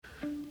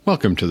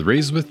Welcome to the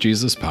Raised with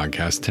Jesus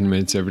podcast, 10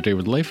 minutes every day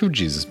with the life of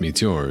Jesus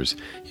meets yours.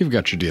 You've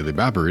got your daily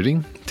Bible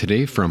reading,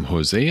 today from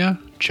Hosea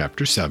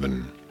chapter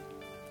 7.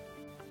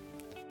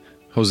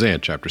 Hosea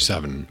chapter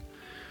 7.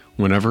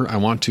 Whenever I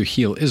want to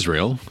heal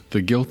Israel,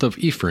 the guilt of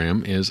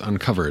Ephraim is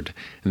uncovered,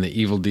 and the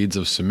evil deeds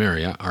of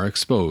Samaria are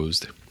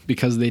exposed,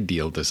 because they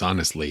deal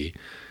dishonestly.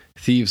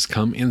 Thieves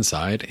come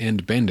inside,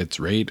 and bandits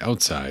raid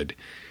outside.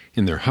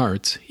 In their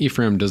hearts,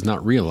 Ephraim does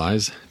not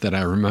realize that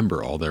I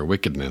remember all their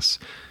wickedness.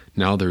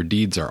 Now their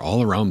deeds are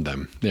all around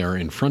them. They are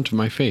in front of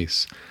my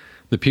face.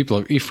 The people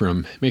of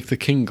Ephraim make the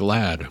king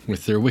glad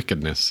with their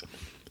wickedness.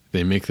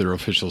 They make their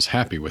officials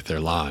happy with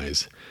their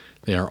lies.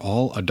 They are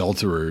all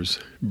adulterers,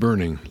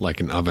 burning like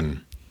an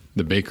oven.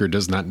 The baker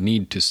does not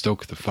need to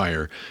stoke the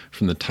fire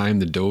from the time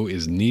the dough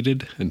is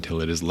kneaded until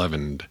it is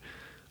leavened.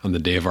 On the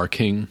day of our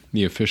king,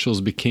 the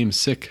officials became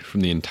sick from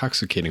the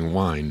intoxicating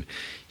wine.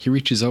 He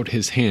reaches out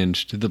his hand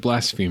to the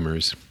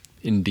blasphemers.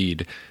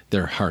 Indeed,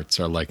 their hearts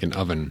are like an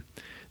oven.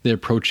 They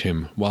approach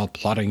him while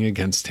plotting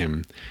against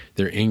him.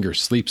 Their anger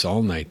sleeps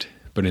all night,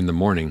 but in the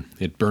morning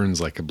it burns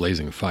like a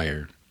blazing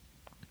fire.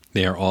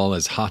 They are all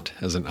as hot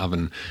as an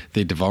oven.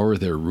 They devour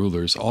their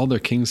rulers. All their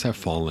kings have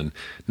fallen.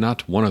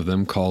 Not one of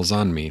them calls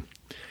on me.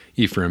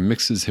 Ephraim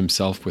mixes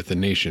himself with the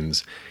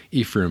nations.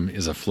 Ephraim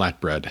is a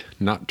flatbread,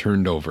 not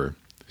turned over.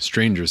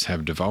 Strangers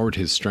have devoured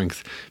his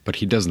strength, but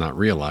he does not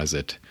realize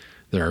it.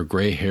 There are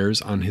gray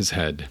hairs on his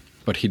head,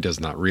 but he does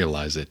not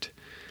realize it.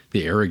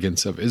 The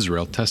arrogance of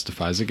Israel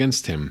testifies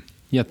against him,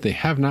 yet they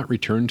have not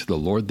returned to the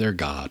Lord their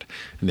God,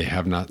 and they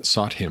have not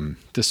sought him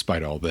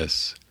despite all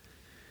this.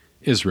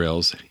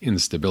 Israel's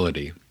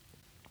instability.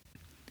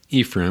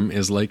 Ephraim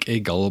is like a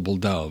gullible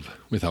dove,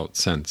 without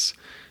sense.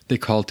 They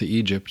call to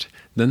Egypt,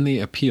 then they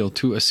appeal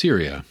to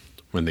Assyria.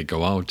 When they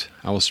go out,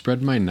 I will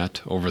spread my net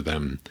over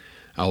them.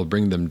 I will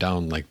bring them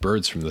down like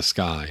birds from the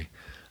sky.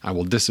 I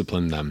will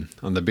discipline them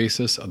on the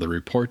basis of the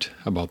report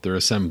about their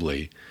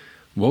assembly.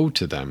 Woe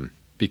to them,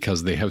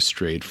 because they have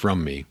strayed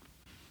from me.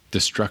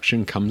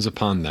 Destruction comes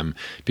upon them,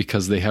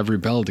 because they have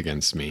rebelled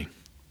against me.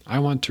 I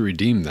want to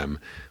redeem them,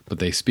 but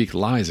they speak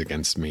lies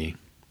against me.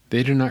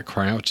 They do not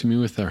cry out to me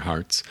with their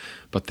hearts,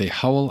 but they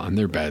howl on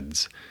their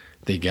beds.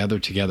 They gather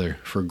together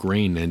for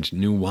grain and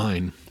new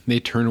wine. They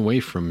turn away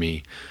from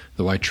me.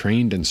 Though I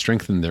trained and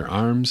strengthened their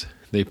arms,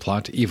 they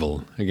plot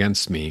evil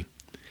against me.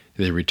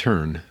 They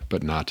return,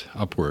 but not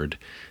upward.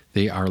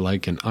 They are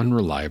like an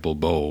unreliable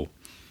bow.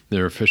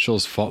 Their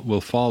officials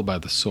will fall by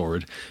the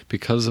sword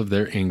because of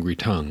their angry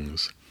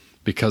tongues.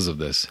 Because of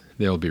this,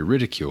 they will be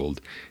ridiculed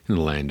in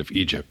the land of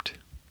Egypt.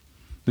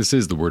 This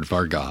is the word of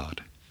our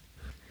God.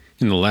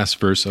 In the last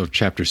verse of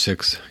chapter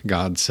 6,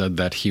 God said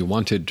that he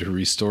wanted to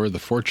restore the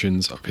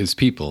fortunes of his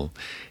people.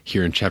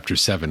 Here in chapter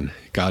 7,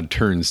 God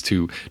turns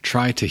to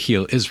try to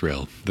heal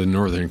Israel, the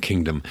northern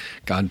kingdom.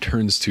 God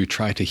turns to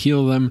try to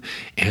heal them,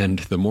 and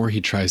the more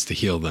he tries to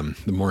heal them,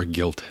 the more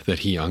guilt that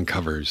he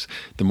uncovers.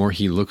 The more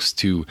he looks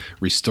to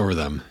restore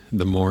them,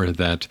 the more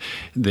that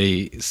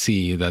they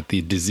see that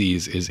the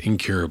disease is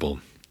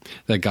incurable.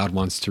 That God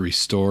wants to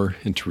restore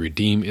and to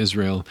redeem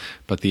Israel,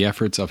 but the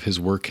efforts of his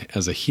work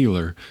as a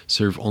healer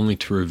serve only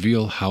to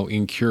reveal how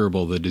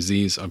incurable the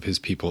disease of his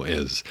people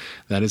is.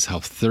 That is how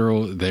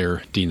thorough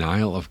their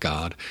denial of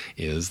God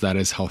is. That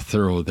is how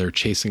thorough their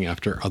chasing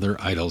after other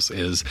idols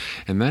is.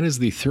 And that is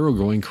the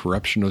thoroughgoing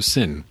corruption of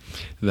sin,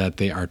 that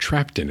they are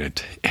trapped in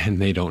it, and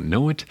they don't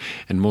know it,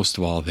 and most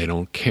of all, they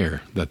don't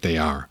care that they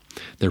are.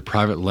 Their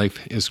private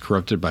life is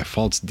corrupted by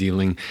false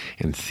dealing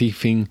and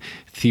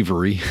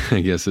thievery,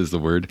 I guess is the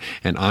word,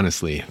 and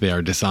honestly, they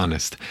are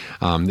dishonest.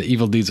 The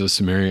evil deeds of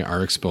Samaria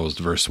are exposed,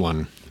 verse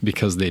 1,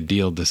 because they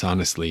deal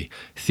dishonestly.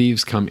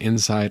 Thieves come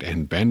inside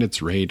and bandits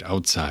raid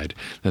outside,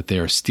 that they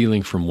are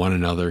stealing from one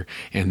another,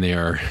 and they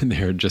are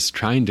just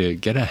trying to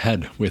get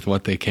ahead with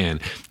what they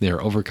can. They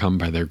are overcome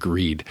by their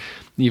greed.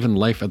 Even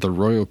life at the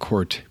royal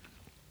court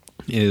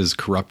is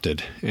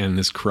corrupted, and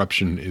this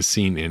corruption is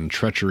seen in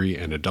treachery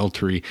and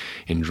adultery,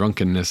 in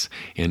drunkenness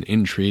and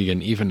intrigue,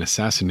 and even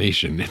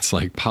assassination. It's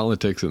like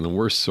politics in the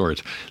worst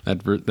sort.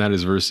 That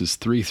is verses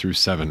 3 through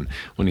 7,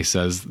 when he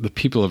says, the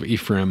people of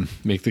Ephraim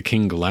make the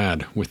king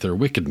glad with their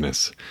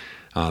wickedness.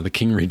 The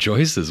king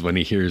rejoices when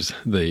he hears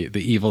the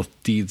evil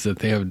deeds that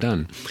they have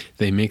done.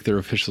 They make their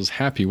officials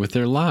happy with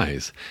their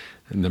lies.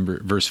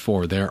 Verse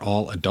 4, they are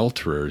all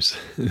adulterers.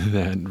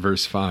 Then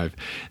verse 5,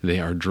 they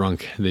are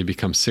drunk. They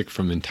become sick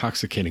from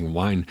intoxicating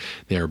wine.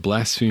 They are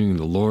blaspheming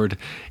the Lord.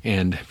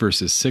 And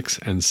verses 6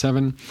 and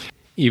 7,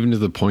 even to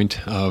the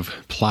point of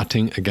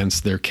plotting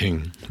against their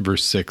king.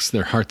 Verse 6,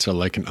 their hearts are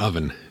like an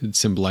oven,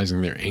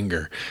 symbolizing their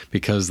anger,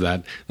 because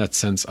that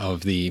sense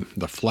of the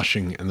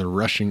flushing and the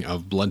rushing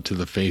of blood to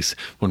the face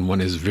when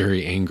one is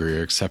very angry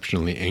or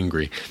exceptionally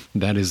angry,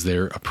 that is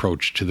their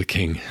approach to the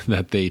king,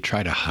 that they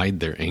try to hide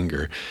their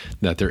anger,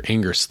 that their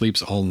anger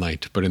sleeps all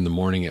night, but in the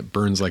morning it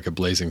burns like a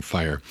blazing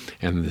fire.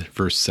 And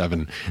verse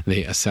 7,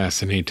 they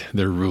assassinate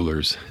their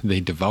rulers.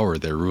 They devour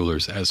their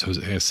rulers, as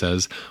Hosea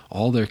says,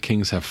 all their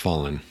kings have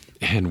fallen.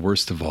 And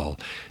worst of all,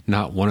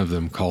 not one of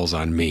them calls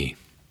on me.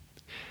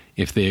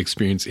 If they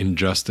experience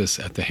injustice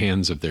at the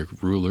hands of their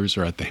rulers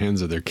or at the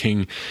hands of their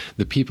king,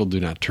 the people do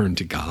not turn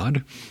to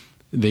God.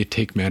 They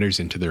take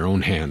matters into their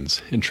own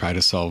hands and try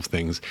to solve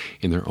things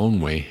in their own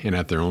way and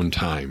at their own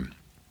time.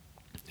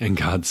 And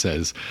God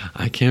says,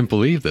 I can't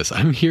believe this.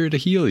 I'm here to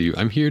heal you.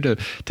 I'm here to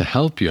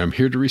help you. I'm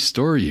here to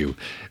restore you.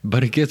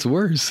 But it gets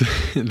worse.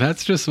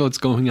 That's just what's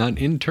going on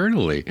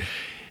internally.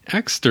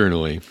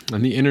 Externally,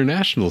 on the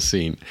international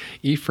scene,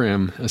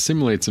 Ephraim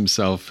assimilates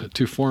himself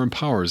to foreign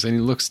powers, and he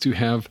looks to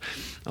have,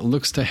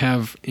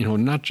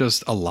 not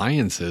just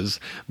alliances,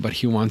 but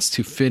he wants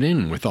to fit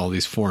in with all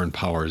these foreign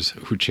powers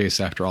who chase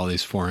after all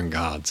these foreign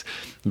gods.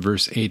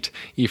 Verse 8,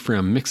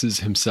 Ephraim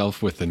mixes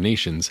himself with the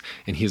nations,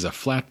 and he's a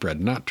flatbread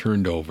not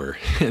turned over.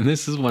 And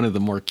this is one of the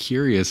more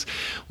curious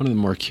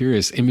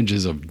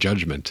images of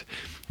judgment.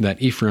 That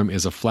Ephraim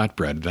is a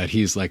flatbread, that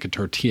he's like a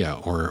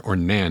tortilla or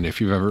naan. If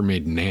you've ever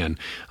made naan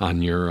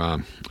on your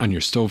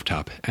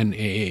stovetop,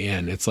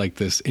 Naan, it's like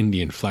this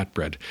Indian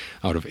flatbread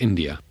out of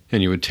India.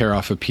 And you would tear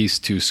off a piece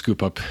to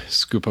scoop up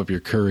your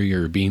curry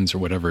or beans or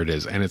whatever it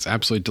is, and it's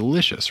absolutely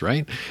delicious,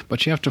 right?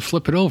 But you have to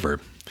flip it over.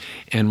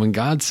 And when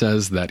God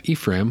says that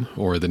Ephraim,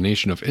 or the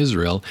nation of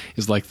Israel,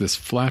 is like this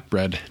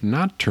flatbread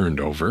not turned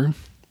over,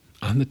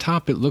 on the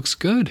top it looks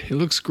good, it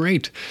looks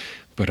great.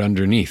 But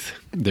underneath,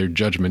 their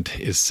judgment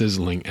is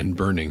sizzling and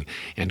burning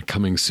and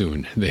coming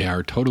soon. They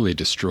are totally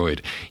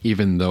destroyed,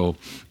 even though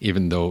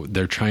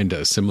they're trying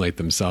to assimilate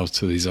themselves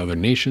to these other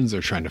nations.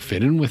 They're trying to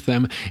fit in with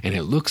them, and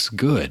it looks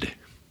good.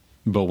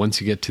 But once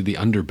you get to the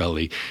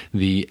underbelly,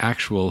 the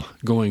actual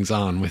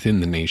goings-on within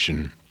the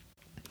nation,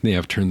 they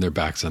have turned their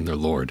backs on their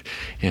Lord,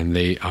 and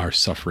they are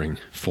suffering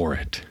for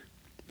it.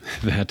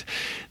 That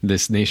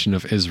this nation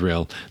of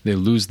Israel, they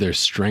lose their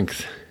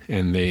strength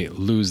and they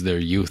lose their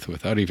youth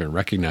without even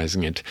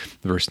recognizing it.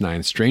 Verse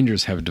 9,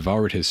 strangers have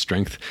devoured his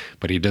strength,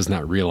 but he does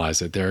not realize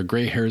it. There are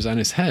gray hairs on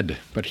his head,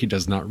 but he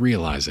does not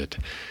realize it.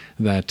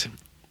 That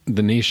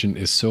the nation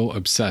is so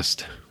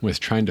obsessed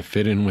with trying to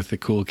fit in with the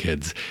cool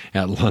kids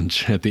at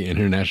lunch, at the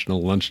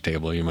international lunch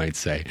table, you might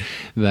say,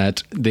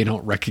 that they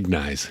don't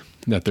recognize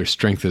that their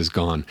strength is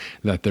gone,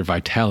 that their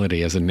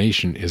vitality as a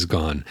nation is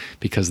gone,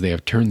 because they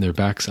have turned their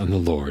backs on the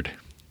Lord.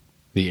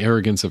 The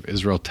arrogance of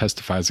Israel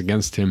testifies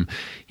against him,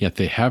 yet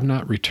they have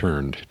not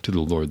returned to the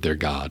Lord their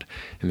God,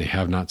 and they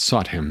have not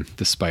sought him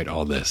despite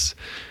all this.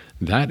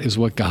 That is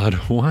what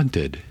God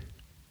wanted.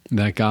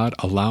 That God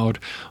allowed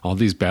all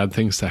these bad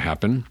things to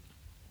happen.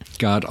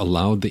 God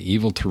allowed the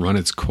evil to run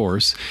its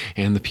course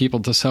and the people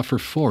to suffer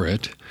for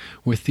it,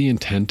 with the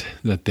intent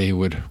that they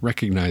would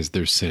recognize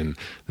their sin,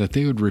 that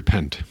they would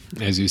repent,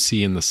 as you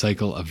see in the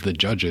cycle of the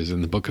Judges,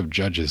 in the book of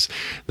Judges,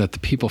 that the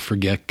people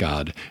forget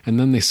God, and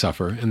then they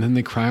suffer, and then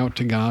they cry out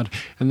to God,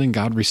 and then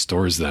God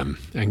restores them,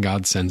 and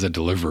God sends a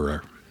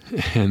deliverer.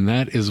 And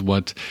that is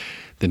what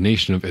the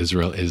nation of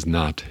Israel is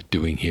not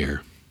doing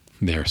here.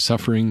 They are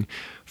suffering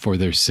for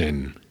their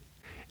sin,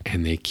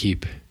 and they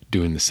keep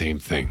doing the same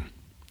thing.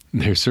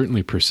 They're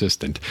certainly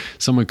persistent.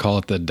 Some would call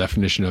it the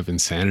definition of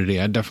insanity.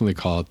 I'd definitely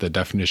call it the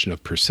definition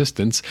of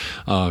persistence,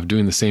 of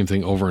doing the same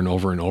thing over and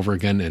over and over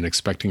again and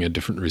expecting a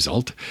different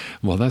result.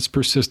 Well, that's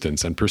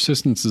persistence, and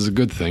persistence is a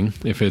good thing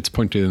if it's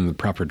pointed in the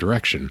proper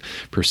direction.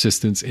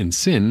 Persistence in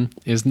sin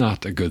is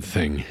not a good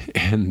thing,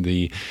 and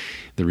the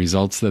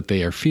results that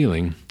they are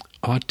feeling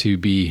ought to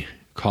be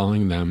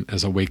calling them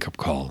as a wake-up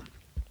call,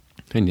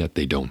 and yet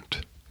they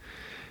don't.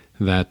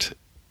 That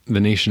the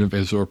nation of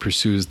Israel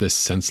pursues this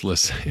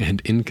senseless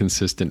and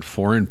inconsistent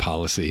foreign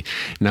policy.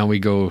 Now we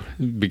go,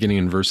 beginning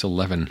in verse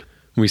 11,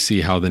 we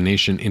see how the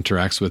nation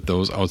interacts with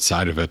those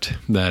outside of it,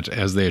 that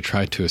as they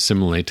try to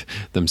assimilate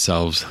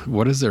themselves,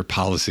 what does their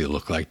policy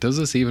look like? Does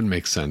this even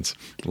make sense?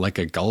 Like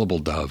a gullible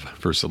dove,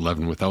 verse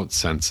 11, without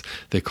sense.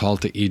 They call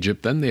to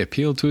Egypt, then they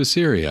appeal to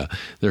Assyria.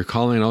 They're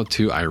calling out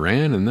to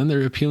Iran, and then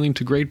they're appealing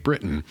to Great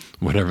Britain,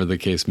 whatever the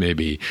case may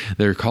be.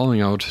 They're calling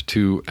out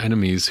to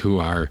enemies who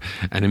are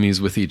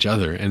enemies with each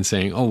other and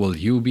saying, oh, will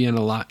you be an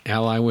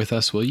ally with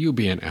us? Will you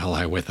be an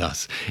ally with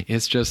us?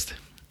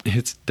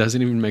 It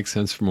doesn't even make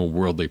sense from a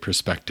worldly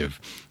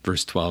perspective.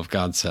 Verse 12,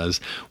 God says,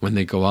 when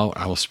they go out,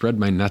 I will spread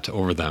my net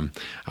over them.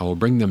 I will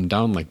bring them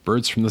down like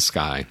birds from the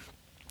sky.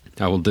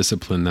 I will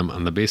discipline them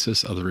on the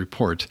basis of the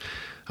report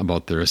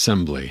about their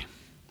assembly.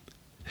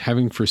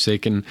 Having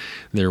forsaken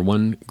their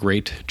one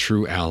great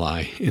true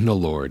ally in the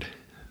Lord,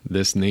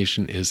 this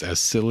nation is as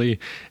silly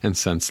and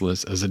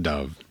senseless as a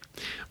dove.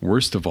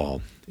 Worst of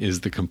all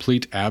is the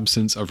complete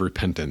absence of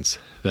repentance,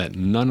 that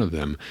none of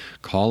them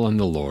call on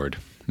the Lord.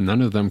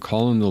 None of them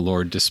call on the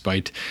Lord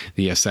despite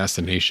the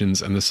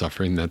assassinations and the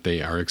suffering that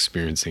they are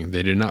experiencing.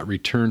 They do not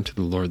return to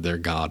the Lord their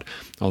God,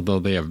 although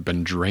they have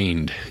been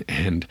drained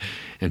and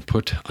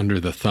put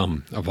under the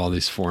thumb of all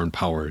these foreign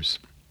powers.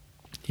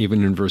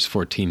 Even in verse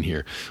 14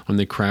 here, when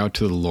they cry out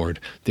to the Lord,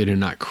 they do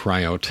not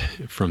cry out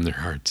from their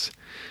hearts.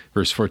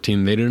 Verse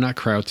 14, they do not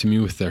cry out to me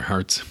with their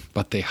hearts,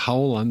 but they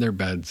howl on their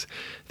beds.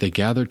 They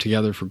gather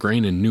together for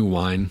grain and new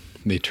wine.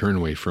 They turn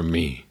away from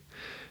me.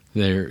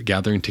 They're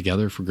gathering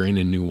together for grain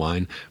and new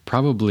wine,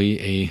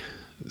 probably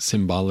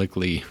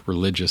symbolically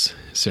religious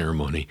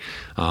ceremony,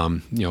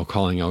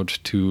 calling out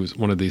to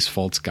one of these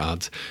false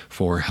gods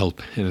for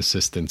help and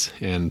assistance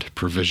and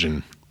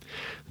provision.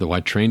 Though I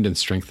trained and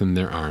strengthened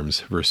their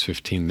arms, verse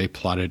 15, they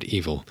plotted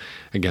evil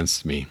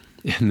against me.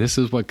 And this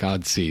is what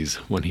God sees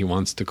when he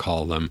wants to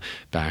call them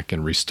back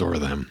and restore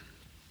them.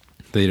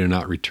 They do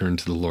not return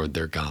to the Lord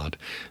their God.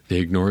 They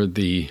ignored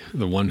the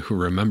one who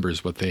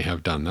remembers what they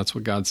have done. That's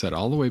what God said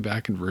all the way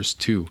back in verse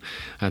 2.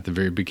 At the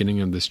very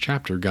beginning of this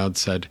chapter, God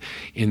said,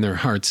 in their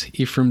hearts,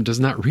 Ephraim does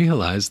not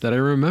realize that I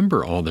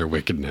remember all their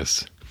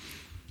wickedness.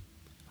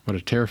 What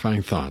a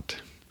terrifying thought.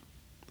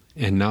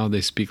 And now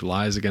they speak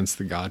lies against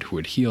the God who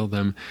would heal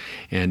them.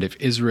 And if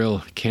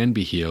Israel can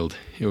be healed,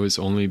 it would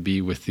only be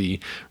with the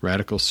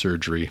radical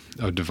surgery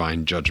of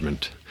divine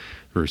judgment.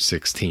 Verse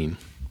 16.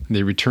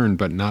 They return,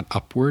 but not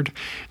upward.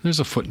 There's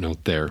a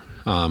footnote there.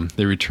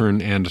 They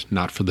return and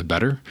not for the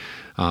better.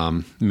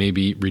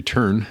 Maybe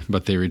return,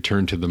 but they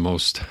return to the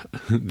most.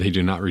 They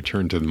do not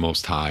return to the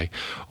Most High,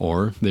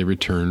 or they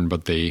return,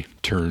 but they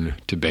turn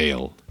to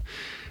Baal.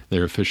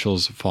 Their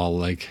officials fall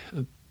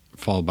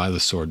by the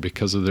sword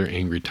because of their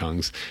angry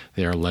tongues.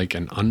 They are like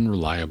an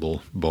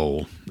unreliable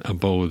bow, a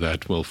bow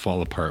that will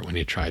fall apart when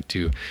you try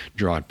to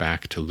draw it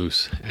back to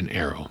loose an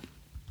arrow.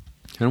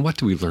 And what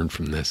do we learn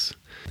from this?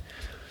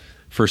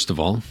 First of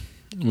all,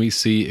 we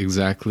see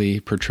exactly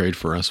portrayed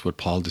for us what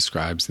Paul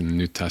describes in the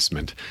New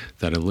Testament,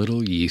 that a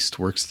little yeast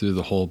works through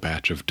the whole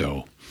batch of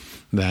dough,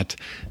 that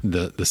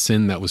the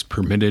sin that was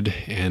permitted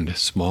and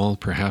small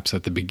perhaps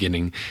at the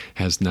beginning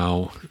has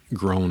now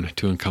grown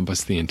to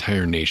encompass the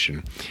entire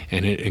nation,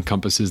 and it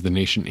encompasses the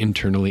nation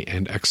internally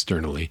and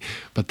externally.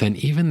 But then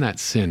even that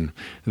sin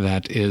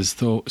that is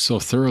so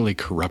thoroughly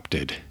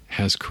corrupted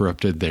has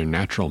corrupted their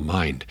natural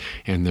mind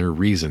and their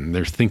reason,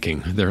 their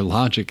thinking, their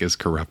logic is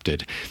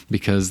corrupted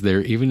because they're,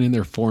 even in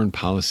their foreign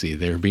policy,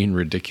 they're being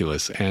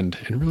ridiculous and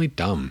really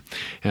dumb.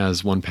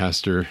 As one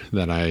pastor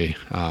that I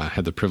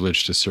had the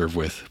privilege to serve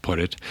with put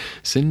it,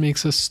 sin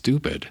makes us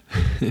stupid.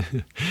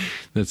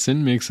 That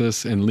sin makes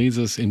us and leads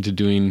us into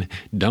doing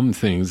dumb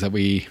things that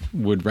we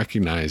would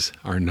recognize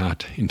are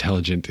not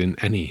intelligent in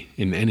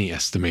any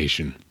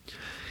estimation.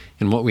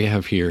 And what we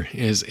have here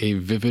is a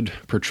vivid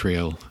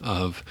portrayal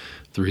of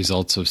the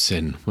results of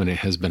sin when it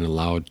has been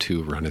allowed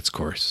to run its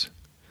course.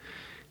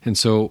 And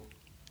so,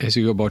 as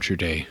you go about your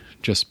day,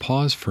 just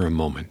pause for a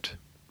moment.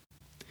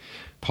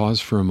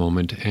 Pause for a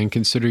moment and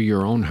consider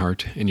your own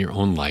heart and your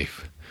own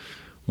life.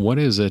 What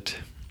is it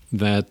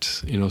that,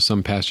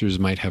 some pastors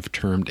might have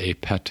termed a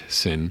pet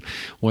sin?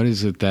 What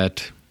is it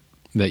that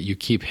you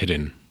keep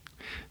hidden,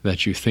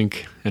 that you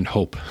think and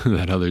hope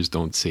that others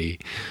don't see?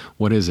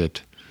 What is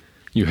it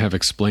you have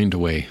explained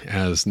away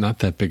as not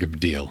that big of a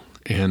deal,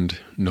 and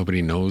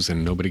nobody knows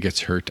and nobody gets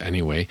hurt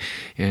anyway,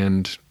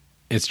 and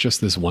it's just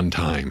this one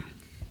time?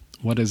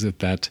 What is it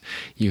that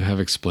you have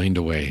explained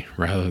away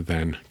rather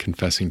than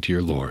confessing to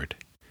your Lord?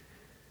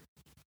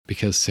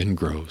 Because sin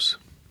grows,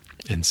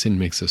 and sin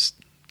makes us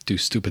do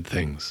stupid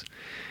things,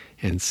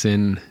 and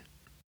sin,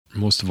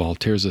 most of all,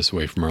 tears us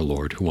away from our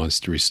Lord who wants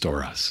to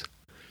restore us.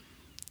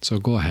 So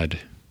go ahead,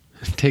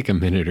 take a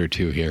minute or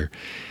two here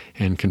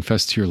and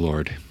confess to your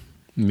Lord.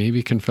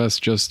 Maybe confess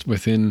just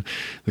within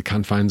the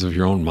confines of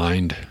your own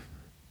mind,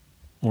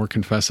 or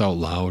confess out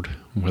loud,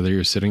 whether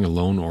you're sitting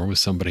alone or with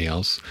somebody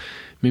else.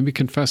 Maybe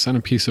confess on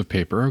a piece of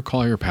paper, or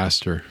call your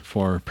pastor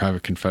for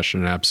private confession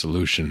and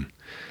absolution,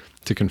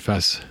 to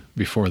confess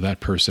before that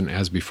person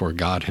as before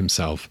God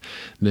himself.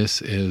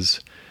 This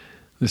is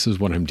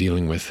what I'm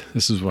dealing with.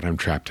 This is what I'm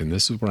trapped in.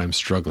 This is what I'm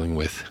struggling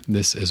with.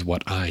 This is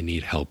what I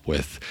need help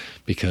with,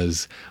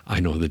 because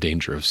I know the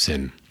danger of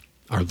sin.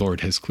 Our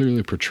Lord has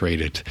clearly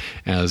portrayed it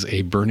as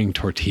a burning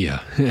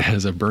tortilla,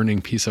 as a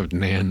burning piece of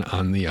naan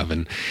on the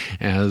oven,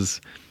 as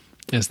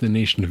the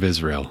nation of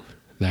Israel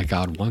that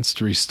God wants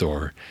to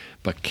restore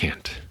but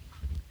can't.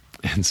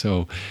 And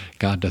so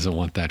God doesn't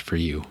want that for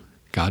you.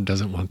 God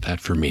doesn't want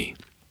that for me.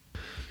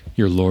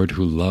 Your Lord,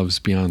 who loves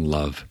beyond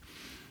love,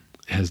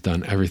 has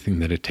done everything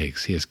that it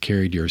takes. He has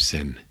carried your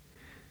sin.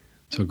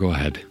 So go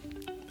ahead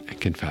and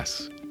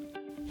confess,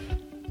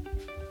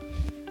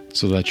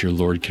 so that your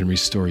Lord can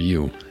restore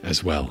you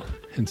as well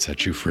and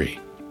set you free.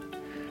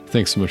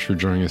 Thanks so much for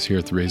joining us here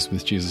at the Raised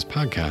with Jesus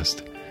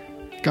podcast.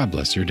 God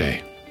bless your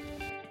day.